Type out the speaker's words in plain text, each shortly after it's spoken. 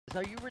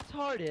Are you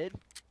retarded?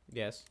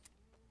 Yes.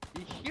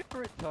 You're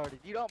retarded.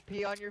 You don't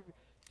pee on your...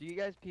 Do you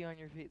guys pee on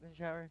your feet in the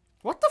shower?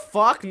 What the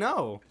fuck?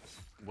 No.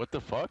 What the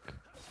fuck?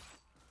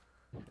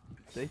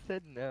 They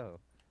said no.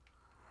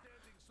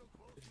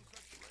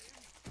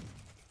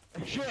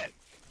 Shit!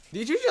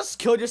 Did you just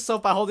kill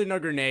yourself by holding a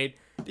grenade?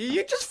 Did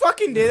you just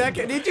fucking do that?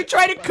 Did you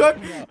try to cook?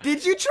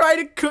 Did you try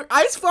to cook?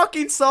 I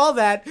fucking saw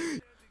that.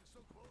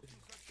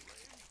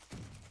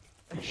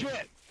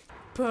 Shit!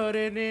 Put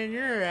it in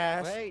your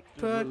ass. Wait.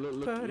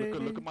 Look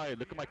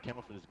at my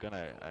camera for this gun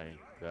I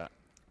got.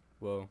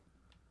 Whoa.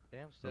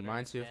 Damn,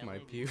 Reminds you of my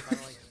pew.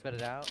 Finally spit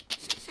it out.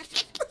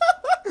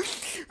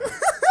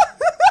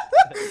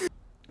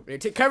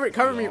 Wait,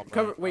 cover me.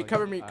 Wait,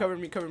 Cover me.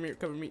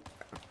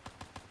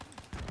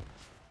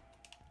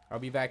 I'll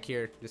be back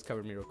here. Just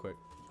cover me real quick.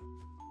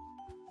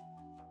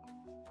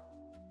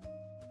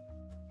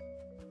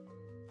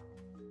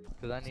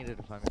 Cause I needed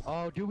to find me.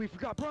 Oh, dude, we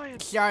forgot Brian.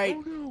 Sorry,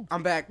 Oh, no.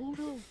 I'm back. Oh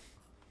no.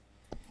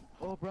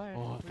 Oh, Brian.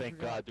 Oh, we thank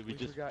forgot- God, dude. We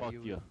just forgot fucked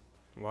you.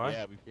 What?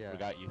 Yeah, we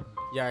forgot you.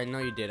 Yeah, I know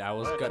you did. I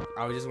was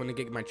just want to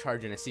get my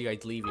charger and I see you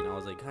guys leaving. I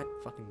was like, God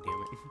fucking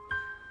damn it.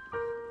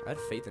 I had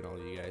faith in all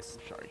of you guys.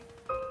 Sorry.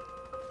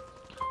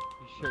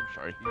 You should.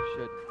 Sorry. You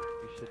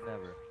should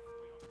never.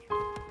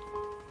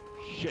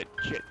 Shit.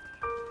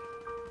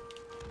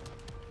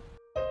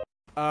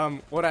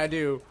 What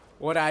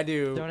I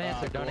do? Don't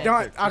answer. Don't answer.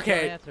 Don't- Just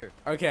okay. Don't answer.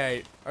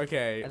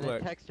 Okay, And look.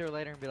 then text her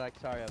later and be like,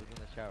 sorry, I was in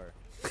the shower.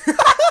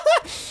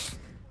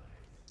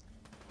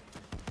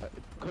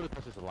 Could have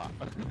touched this a lot.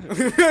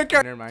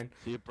 Never mind.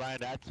 See, Brian,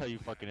 that's how you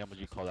fucking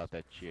emoji called out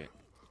that shit.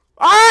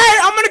 Alright,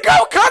 I'm gonna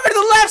go cover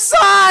the left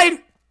side!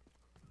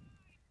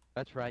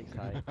 That's right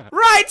side.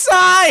 Right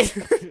side!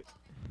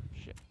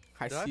 Shit.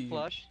 I Did see I you.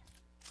 flush?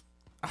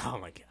 Oh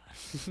my god.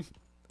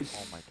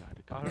 Oh my God.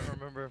 I don't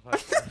remember if I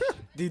flushed.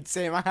 Dude,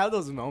 same. I have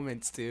those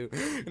moments too.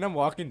 And I'm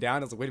walking down. I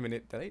was like, wait a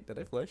minute. Did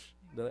I flush?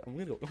 I'm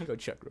gonna go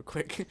check real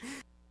quick.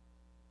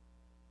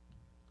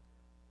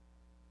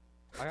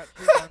 I got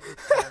 2 guns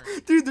with corner.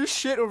 Dude, there's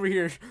shit over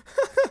here.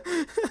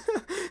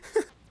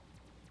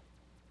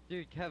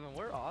 Dude, Kevin,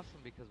 we're awesome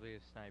because we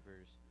have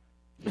snipers.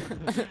 The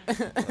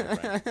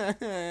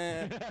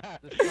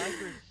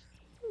snipers.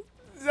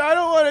 I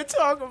don't want to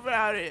talk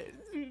about it.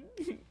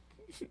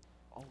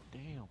 Oh,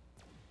 damn.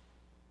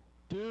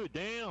 Dude,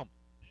 damn.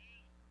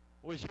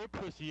 Where's your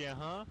pussy at,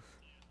 huh?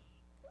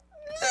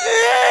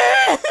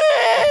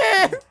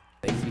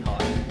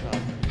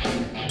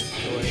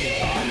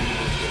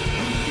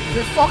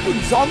 They're fucking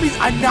zombies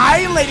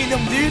annihilating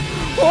them, dude.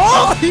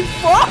 Holy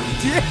fuck,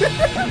 dude.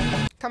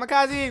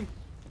 Kamikaze.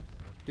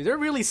 Dude, they're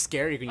really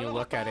scary when you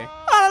look at it.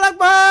 Allah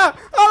Akbar!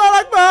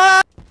 Allah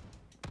Akbar!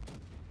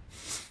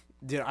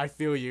 Dude, I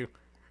feel you.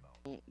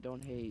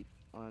 Don't hate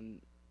on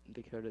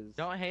Dakota's.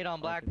 Don't hate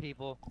on black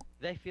people.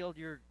 They feel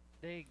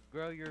they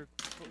grow your.